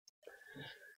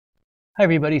Hi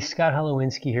everybody, Scott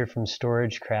Holowinski here from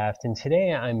StorageCraft, and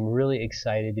today I'm really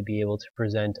excited to be able to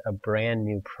present a brand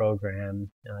new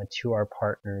program to our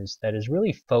partners that is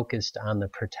really focused on the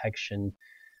protection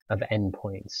of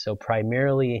endpoints, so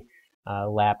primarily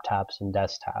laptops and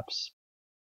desktops.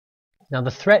 Now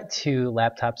the threat to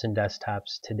laptops and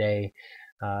desktops today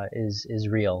is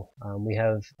real. We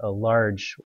have a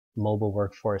large mobile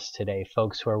workforce today,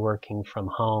 folks who are working from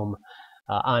home,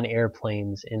 on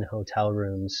airplanes, in hotel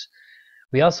rooms.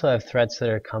 We also have threats that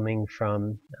are coming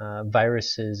from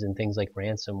viruses and things like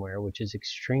ransomware, which is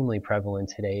extremely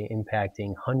prevalent today,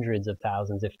 impacting hundreds of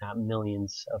thousands, if not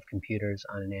millions, of computers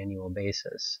on an annual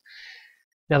basis.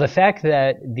 Now, the fact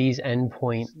that these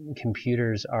endpoint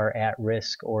computers are at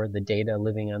risk, or the data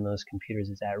living on those computers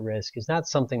is at risk, is not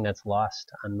something that's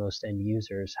lost on most end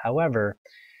users. However,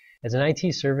 as an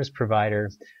IT service provider,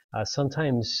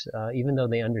 sometimes, even though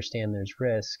they understand there's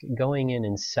risk, going in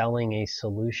and selling a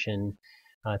solution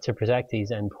to protect these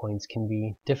endpoints can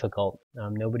be difficult.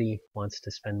 Nobody wants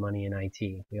to spend money in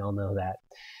IT. We all know that.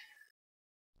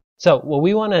 So what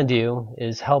we want to do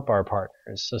is help our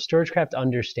partners. So StorageCraft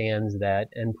understands that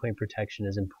endpoint protection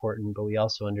is important, but we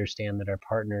also understand that our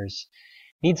partners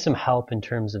need some help in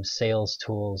terms of sales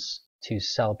tools to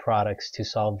sell products to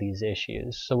solve these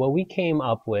issues. So what we came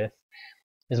up with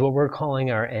is what we're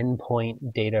calling our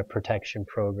Endpoint Data Protection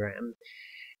Program.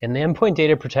 And the Endpoint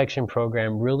Data Protection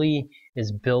Program really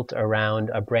is built around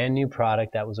a brand new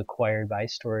product that was acquired by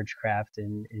StorageCraft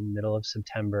in middle of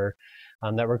September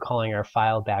that we're calling our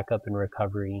File Backup and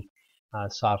Recovery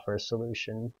software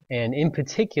solution. And in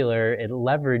particular, it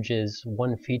leverages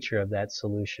one feature of that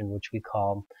solution, which we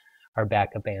call our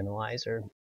Backup Analyzer.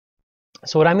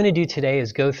 So what I'm going to do today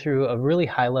is go through a really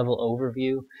high-level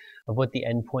overview of what the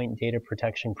Endpoint Data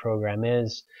Protection Program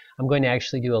is. I'm going to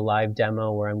actually do a live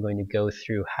demo where I'm going to go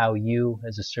through how you,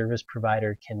 as a service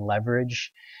provider, can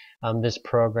leverage this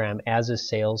program as a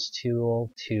sales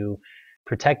tool to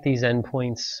protect these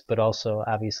endpoints, but also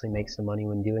obviously make some money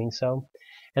when doing so.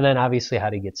 And then obviously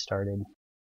how to get started.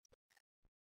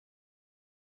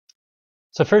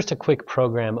 So first, a quick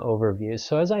program overview.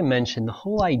 So as I mentioned, the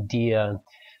whole idea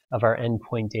of our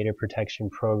Endpoint Data Protection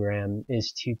Program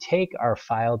is to take our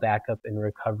File Backup and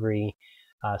Recovery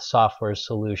software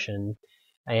solution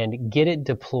and get it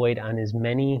deployed on as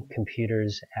many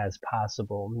computers as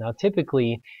possible. Now,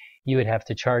 typically, you would have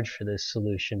to charge for this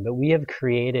solution, but we have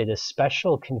created a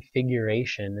special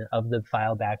configuration of the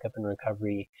File Backup and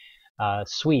Recovery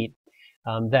suite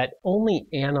that only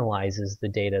analyzes the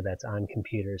data that's on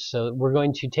computers. So we're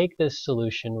going to take this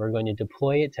solution, we're going to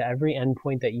deploy it to every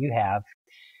endpoint that you have,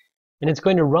 and it's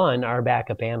going to run our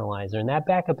backup analyzer. And that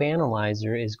backup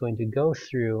analyzer is going to go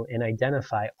through and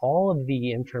identify all of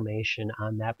the information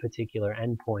on that particular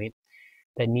endpoint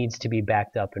that needs to be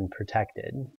backed up and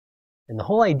protected. And the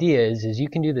whole idea is you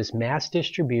can do this mass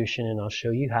distribution, and I'll show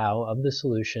you how, of the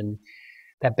solution.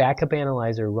 That backup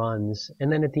analyzer runs,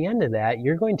 and then at the end of that,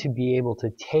 you're going to be able to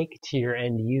take to your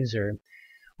end user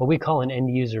what we call an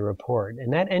end user report.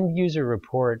 And that end user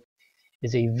report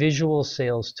is a visual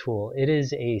sales tool. It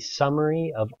is a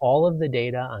summary of all of the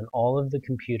data on all of the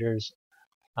computers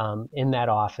in that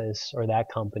office or that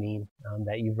company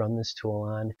that you've run this tool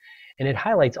on, and it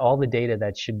highlights all the data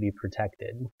that should be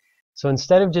protected. So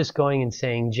instead of just going and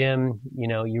saying, Jim,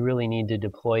 you really need to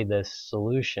deploy this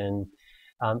solution,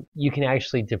 you can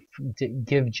actually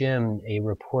give Jim a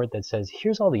report that says,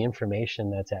 here's all the information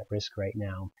that's at risk right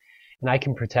now, and I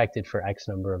can protect it for X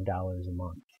number of dollars a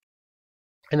month.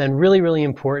 And then really, really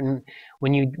important,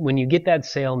 when you get that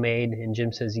sale made and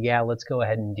Jim says, yeah, let's go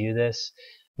ahead and do this,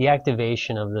 the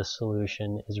activation of this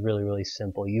solution is really, really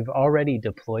simple. You've already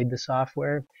deployed the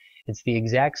software. It's the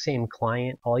exact same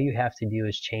client. All you have to do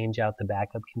is change out the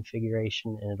backup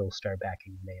configuration and it'll start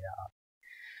backing the data up.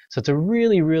 So it's a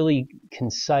really, really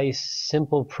concise,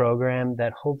 simple program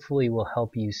that hopefully will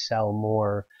help you sell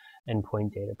more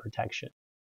endpoint data protection.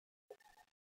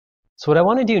 So what I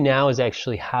want to do now is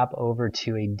actually hop over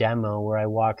to a demo where I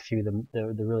walk through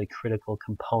the really critical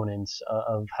components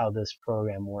of how this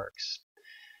program works.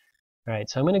 All right,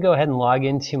 so I'm going to go ahead and log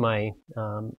into my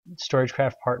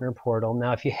StorageCraft partner portal.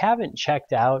 Now, if you haven't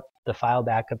checked out the File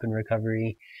Backup and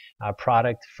Recovery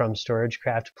product from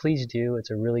StorageCraft, please do. It's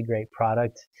a really great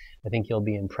product. I think you'll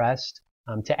be impressed.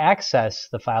 To access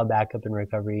the File Backup and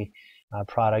Recovery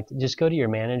product, just go to your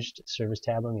Managed Service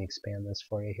tab. Let me expand this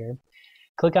for you here.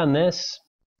 Click on this,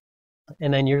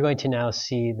 and then you're going to now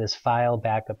see this File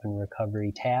Backup and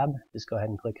Recovery tab. Just go ahead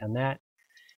and click on that.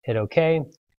 Hit OK.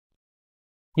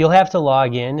 You'll have to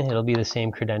log in. It'll be the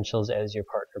same credentials as your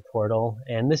partner portal.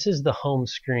 And this is the home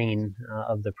screen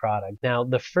of the product. Now,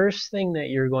 the first thing that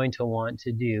you're going to want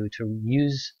to do to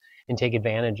use and take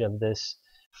advantage of this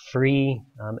free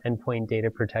endpoint data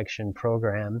protection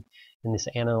program and this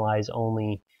analyze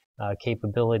only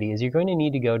capability is you're going to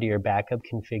need to go to your backup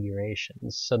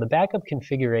configurations. So the backup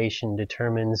configuration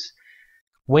determines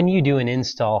when you do an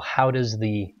install, how does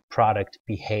the product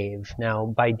behave? Now,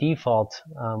 by default,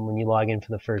 when you log in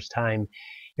for the first time,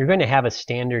 you're going to have a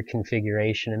standard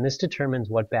configuration, and this determines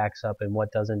what backs up and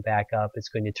what doesn't back up. It's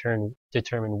going to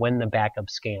determine when the backup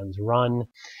scans run.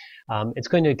 It's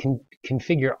going to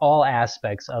configure all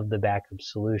aspects of the backup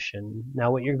solution.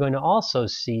 Now, what you're going to also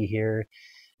see here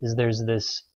is there's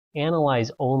this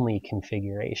analyze only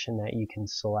configuration that you can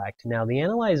select. Now, the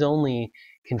analyze only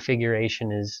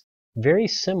configuration is very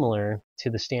similar to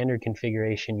the standard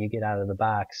configuration you get out of the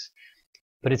box,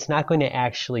 but it's not going to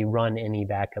actually run any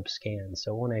backup scans,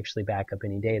 so it won't actually back up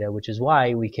any data, which is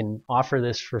why we can offer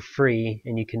this for free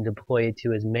and you can deploy it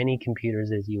to as many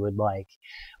computers as you would like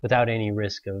without any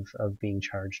risk of being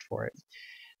charged for it.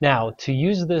 Now, to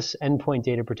use this endpoint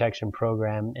data protection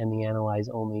program and the analyze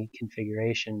only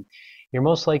configuration, you're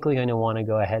most likely going to want to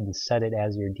go ahead and set it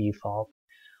as your default.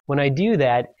 When I do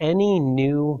that, any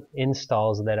new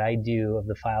installs that I do of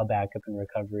the file backup and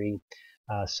recovery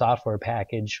software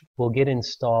package will get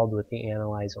installed with the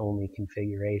analyze only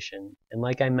configuration. And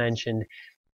like I mentioned,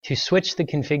 to switch the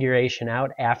configuration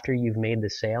out after you've made the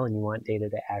sale and you want data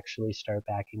to actually start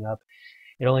backing up,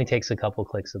 it only takes a couple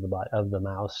clicks of the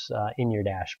mouse in your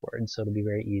dashboard, so it'll be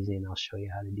very easy, and I'll show you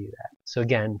how to do that. So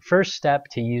again, first step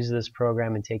to use this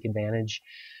program and take advantage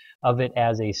of it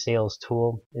as a sales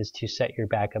tool is to set your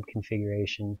backup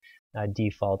configuration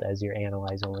default as your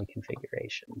analyze only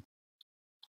configuration.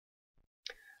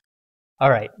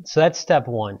 Alright, so that's step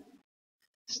one.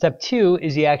 Step two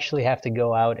is you actually have to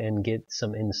go out and get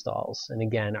some installs. And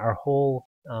again, our whole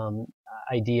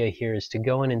idea here is to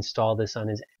go and install this on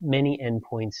as many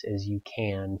endpoints as you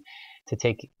can to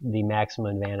take the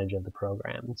maximum advantage of the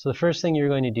program. So the first thing you're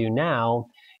going to do now,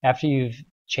 after you've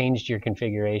changed your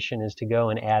configuration, is to go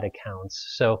and add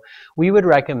accounts. So we would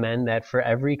recommend that for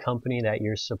every company that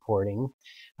you're supporting,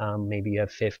 maybe you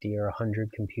have 50 or 100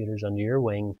 computers under your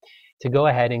wing, to go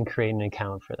ahead and create an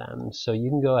account for them. So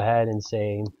you can go ahead and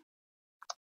say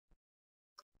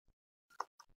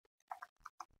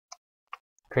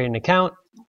create an account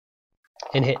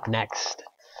and hit next.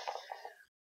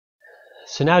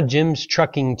 So now Jim's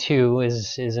Trucking 2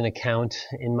 is an account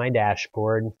in my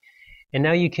dashboard. And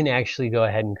now you can actually go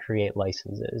ahead and create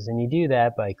licenses. And you do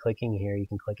that by clicking here. You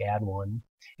can click Add One.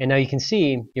 And now you can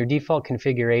see your default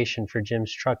configuration for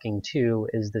Jim's Trucking 2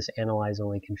 is this Analyze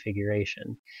Only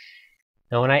configuration.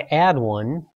 Now when I add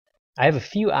one, I have a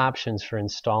few options for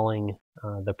installing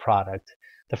the product.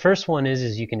 The first one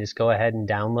is you can just go ahead and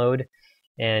download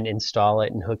and install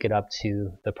it and hook it up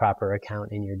to the proper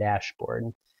account in your dashboard.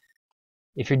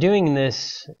 If you're doing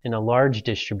this in a large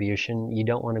distribution, you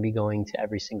don't want to be going to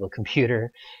every single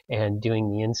computer and doing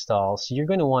the install. So you're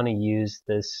going to want to use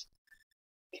this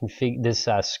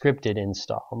scripted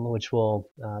install, which will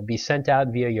be sent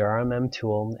out via your RMM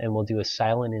tool and will do a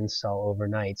silent install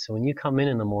overnight. So when you come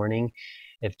in the morning,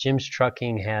 if Jim's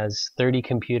Trucking has 30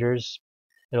 computers,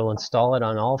 it'll install it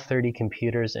on all 30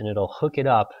 computers and it'll hook it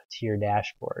up to your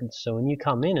dashboard. So when you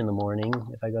come in the morning,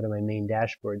 if I go to my main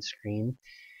dashboard screen,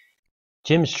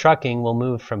 Jim's Trucking will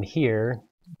move from here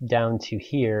down to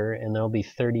here, and there'll be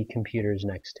 30 computers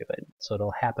next to it. So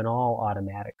it'll happen all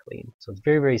automatically. So it's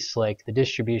very, very slick. The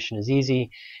distribution is easy.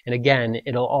 And again,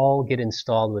 it'll all get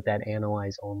installed with that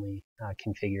Analyze Only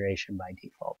configuration by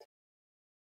default.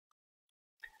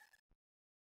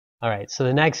 Alright, so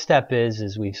the next step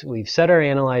is we've set our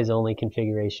Analyze Only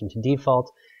configuration to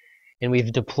default, and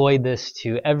we've deployed this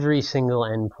to every single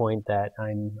endpoint that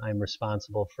I'm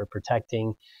responsible for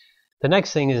protecting. The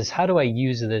next thing is, how do I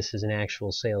use this as an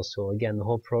actual sales tool? Again,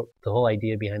 the whole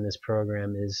idea behind this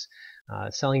program is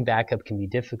selling backup can be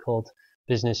difficult.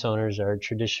 Business owners are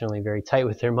traditionally very tight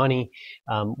with their money.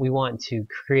 We want to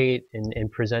create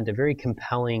and present a very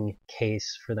compelling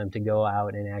case for them to go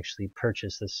out and actually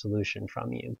purchase this solution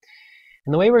from you.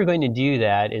 And the way we're going to do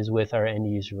that is with our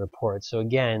end user report. So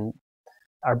again,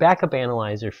 our backup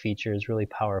analyzer feature is really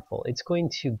powerful. It's going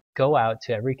to go out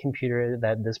to every computer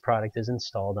that this product is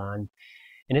installed on,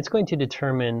 and it's going to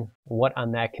determine what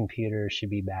on that computer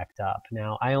should be backed up.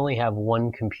 Now, I only have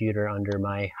one computer under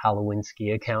my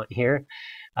Halowinski account here,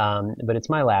 but it's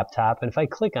my laptop. And if I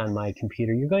click on my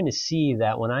computer, you're going to see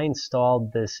that when I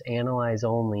installed this Analyze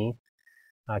Only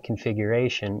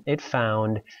configuration, it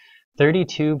found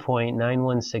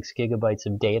 32.916 gigabytes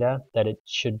of data that it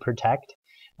should protect.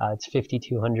 It's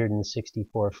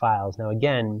 5,264 files. Now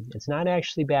again, it's not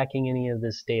actually backing any of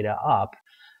this data up,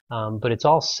 but it's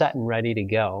all set and ready to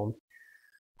go.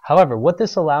 However, what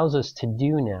this allows us to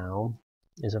do now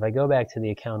is, if I go back to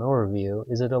the account overview,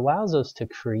 is it allows us to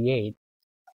create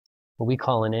what we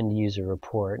call an end user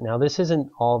report. Now this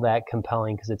isn't all that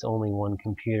compelling because it's only one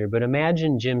computer, but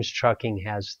imagine Jim's Trucking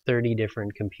has 30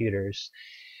 different computers.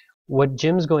 What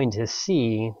Jim's going to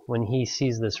see when he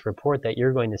sees this report that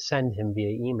you're going to send him via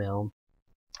email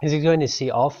is he's going to see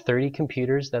all 30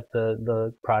 computers that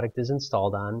the product is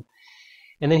installed on.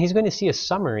 And then he's going to see a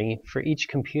summary for each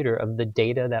computer of the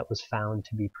data that was found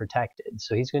to be protected.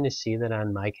 So he's going to see that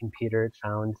on my computer it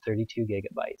found 32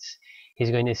 gigabytes. He's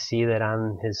going to see that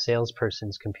on his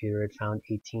salesperson's computer it found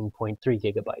 18.3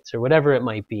 gigabytes, or whatever it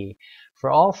might be. For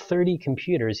all 30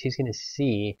 computers, he's going to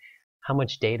see how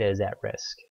much data is at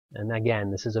risk. And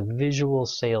again, this is a visual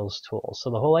sales tool.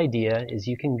 So the whole idea is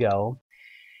you can go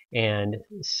and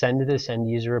send this end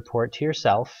user report to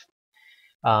yourself.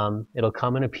 It'll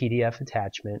come in a PDF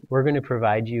attachment. We're going to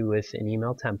provide you with an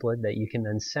email template that you can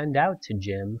then send out to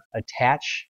Jim,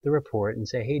 attach the report, and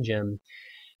say, hey Jim,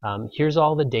 here's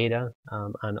all the data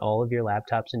on all of your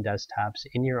laptops and desktops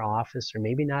in your office, or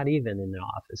maybe not even in the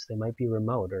office. They might be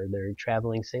remote, or they're a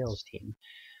traveling sales team.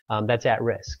 That's at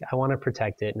risk. I want to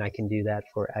protect it, and I can do that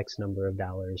for X number of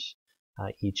dollars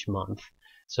each month.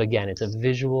 So again, it's a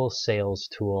visual sales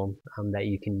tool that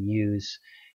you can use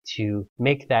to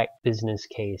make that business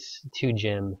case to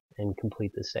Jim and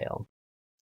complete the sale.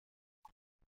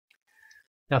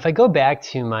 Now if I go back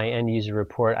to my end user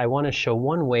report, I want to show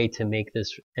one way to make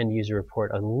this end user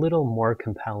report a little more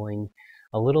compelling,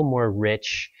 a little more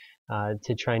rich,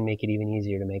 to try and make it even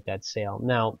easier to make that sale.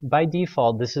 Now by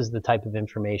default, this is the type of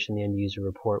information the end user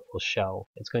report will show.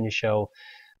 It's going to show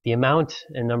the amount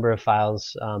and number of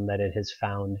files that it has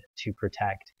found to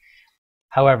protect.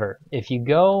 However, if you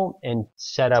go and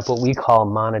set up what we call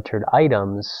monitored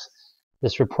items,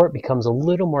 this report becomes a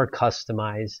little more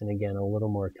customized and again a little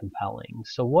more compelling.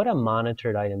 So what a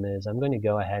monitored item is, I'm going to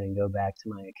go ahead and go back to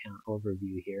my account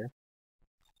overview here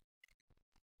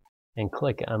and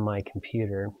click on my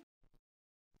computer.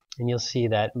 And you'll see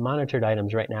that monitored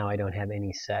items right now I don't have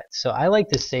any set. So I like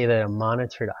to say that a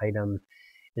monitored item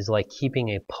is like keeping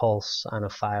a pulse on a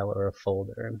file or a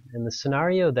folder. And the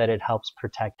scenario that it helps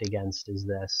protect against is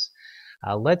this.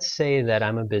 Let's say that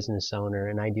I'm a business owner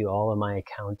and I do all of my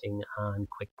accounting on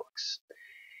QuickBooks.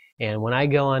 And when I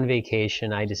go on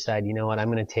vacation, I decide, you know what,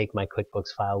 I'm going to take my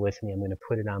QuickBooks file with me. I'm going to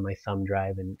put it on my thumb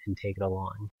drive and take it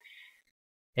along.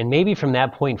 And maybe from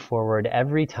that point forward,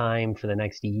 every time for the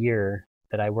next year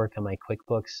that I work on my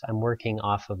QuickBooks, I'm working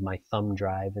off of my thumb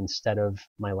drive instead of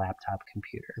my laptop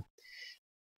computer.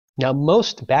 Now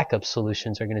most backup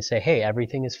solutions are going to say, hey,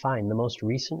 everything is fine. The most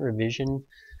recent revision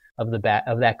of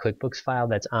that QuickBooks file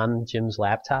that's on Jim's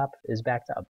laptop is backed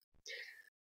up.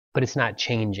 But it's not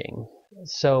changing.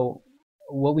 So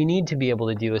what we need to be able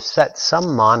to do is set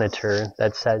some monitor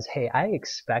that says, hey, I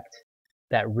expect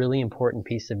that really important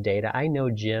piece of data. I know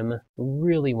Jim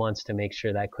really wants to make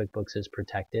sure that QuickBooks is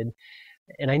protected.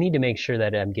 And I need to make sure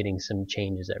that I'm getting some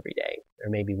changes every day, or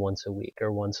maybe once a week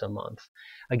or once a month.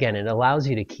 Again, it allows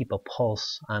you to keep a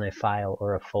pulse on a file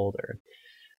or a folder.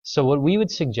 So what we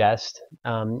would suggest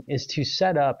is to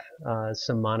set up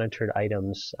some monitored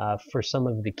items for some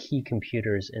of the key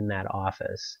computers in that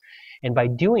office. And by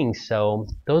doing so,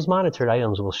 those monitored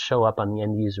items will show up on the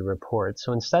end user report.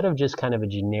 So instead of just kind of a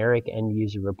generic end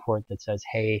user report that says,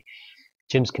 hey,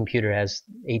 Jim's computer has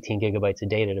 18 gigabytes of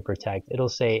data to protect, it'll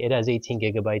say it has 18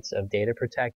 gigabytes of data to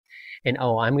protect, and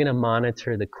oh, I'm going to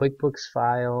monitor the QuickBooks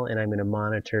file, and I'm going to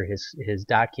monitor his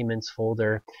documents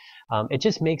folder. It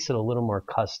just makes it a little more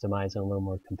customized and a little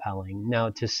more compelling.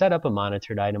 Now, to set up a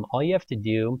monitored item, all you have to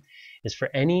do is for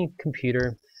any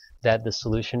computer that the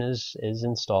solution is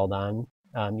installed on,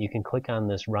 you can click on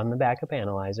this Run the Backup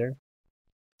Analyzer.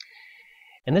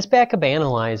 And this backup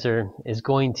analyzer is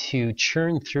going to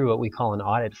churn through what we call an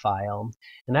audit file.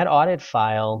 And that audit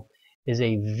file is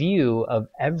a view of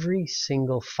every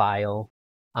single file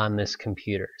on this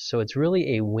computer. So it's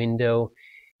really a window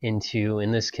into,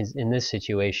 in this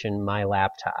situation, my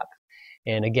laptop.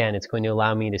 And again, it's going to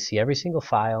allow me to see every single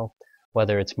file,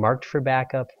 whether it's marked for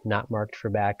backup, not marked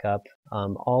for backup.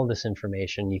 All this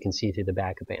information you can see through the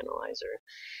backup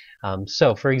analyzer.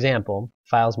 So for example,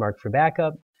 files marked for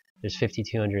backup, there's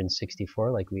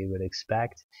 5,264 like we would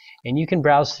expect, and you can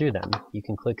browse through them. You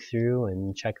can click through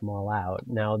and check them all out.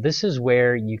 Now this is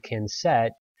where you can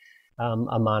set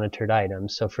a monitored item.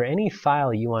 So for any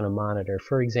file you want to monitor,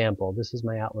 for example, this is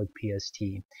my Outlook PST.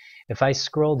 If I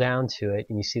scroll down to it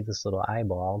and you see this little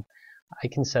eyeball, I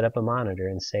can set up a monitor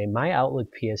and say, my Outlook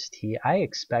PST, I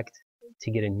expect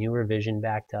to get a new revision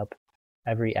backed up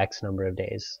every X number of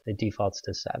days. It defaults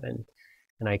to 7.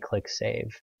 And I click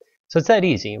Save. So it's that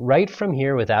easy. Right from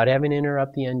here, without having to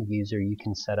interrupt the end user, you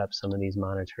can set up some of these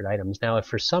monitored items. Now, if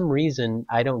for some reason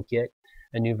I don't get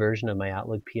a new version of my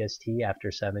Outlook PST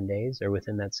after 7 days or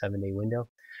within that 7-day window,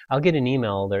 I'll get an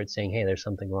email alert saying, hey, there's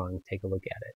something wrong. Take a look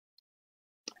at it.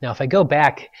 Now, if I go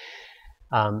back,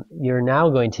 you're now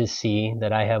going to see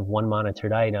that I have one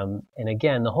monitored item. And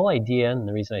again, the whole idea and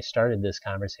the reason I started this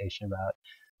conversation about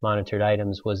monitored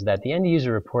items was that the end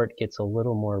user report gets a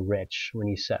little more rich when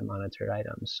you set monitored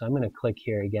items. So I'm going to click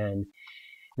here again.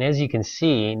 And as you can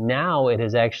see, now it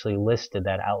has actually listed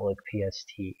that Outlook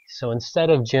PST. So instead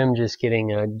of Jim just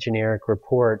getting a generic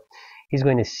report, he's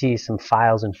going to see some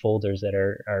files and folders that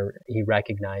he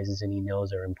recognizes and he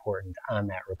knows are important on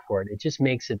that report. It just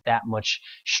makes it that much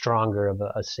stronger of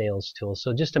a sales tool.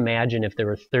 So just imagine if there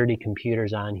were 30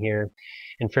 computers on here,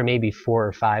 and for maybe 4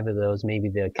 or 5 of those, maybe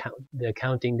the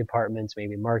accounting departments,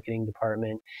 maybe marketing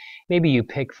department, maybe you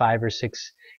pick 5 or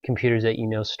 6 computers that you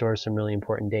know store some really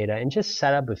important data and just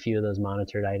set up a few of those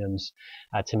monitored items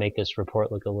to make this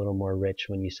report look a little more rich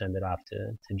when you send it off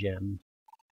to Jim.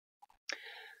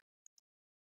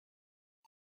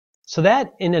 So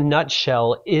that, in a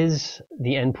nutshell, is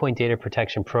the Endpoint Data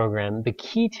Protection Program. The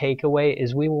key takeaway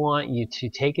is we want you to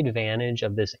take advantage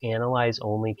of this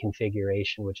analyze-only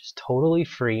configuration, which is totally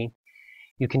free.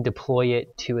 You can deploy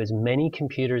it to as many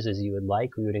computers as you would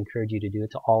like. We would encourage you to do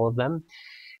it to all of them.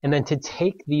 And then to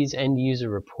take these end-user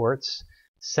reports,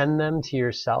 send them to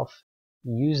yourself,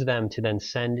 use them to then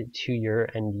send to your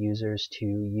end users to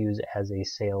use as a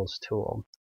sales tool.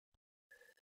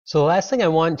 So the last thing I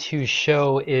want to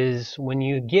show is when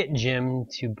you get Jim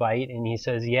to bite and he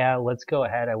says, yeah, let's go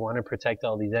ahead, I want to protect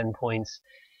all these endpoints,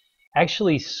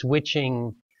 actually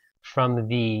switching from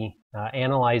the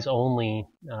analyze only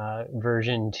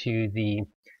version to the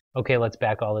okay, let's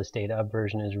back all this data up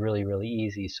version is really, really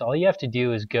easy. So all you have to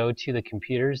do is go to the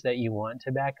computers that you want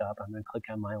to back up. I'm going to click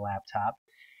on my laptop.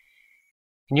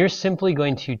 And you're simply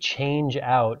going to change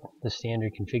out the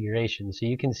standard configuration. So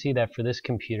you can see that for this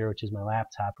computer, which is my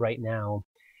laptop right now,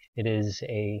 it is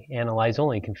a analyze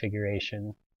only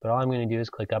configuration. But all I'm going to do is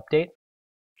click update.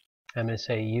 I'm going to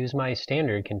say use my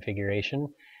standard configuration.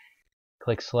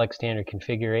 Click select standard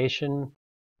configuration.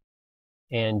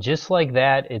 And just like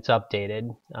that, it's updated.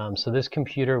 So this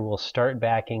computer will start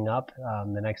backing up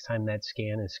the next time that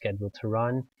scan is scheduled to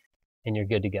run, and you're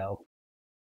good to go.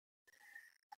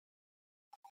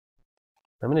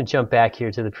 I'm going to jump back here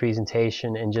to the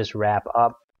presentation and just wrap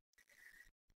up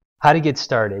how to get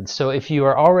started. So if you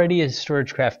are already a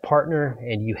StorageCraft partner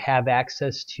and you have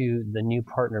access to the new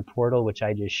partner portal, which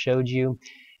I just showed you,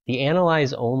 the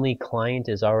Analyze Only client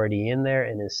is already in there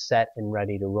and is set and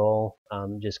ready to roll.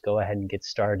 Just go ahead and get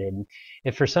started.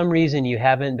 If for some reason you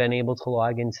haven't been able to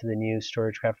log into the new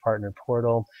StorageCraft partner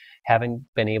portal, haven't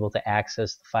been able to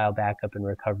access the file backup and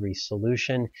recovery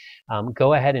solution,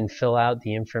 go ahead and fill out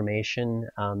the information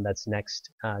that's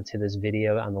next to this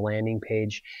video on the landing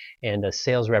page, and a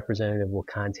sales representative will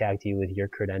contact you with your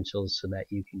credentials so that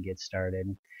you can get started.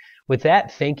 With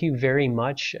that, thank you very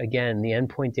much. Again, the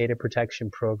Endpoint Data Protection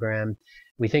Program,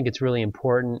 we think it's really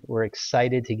important. We're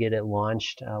excited to get it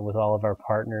launched with all of our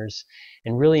partners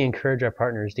and really encourage our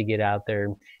partners to get out there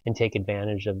and take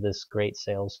advantage of this great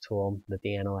sales tool that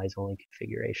the Analyze Only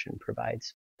configuration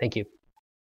provides. Thank you.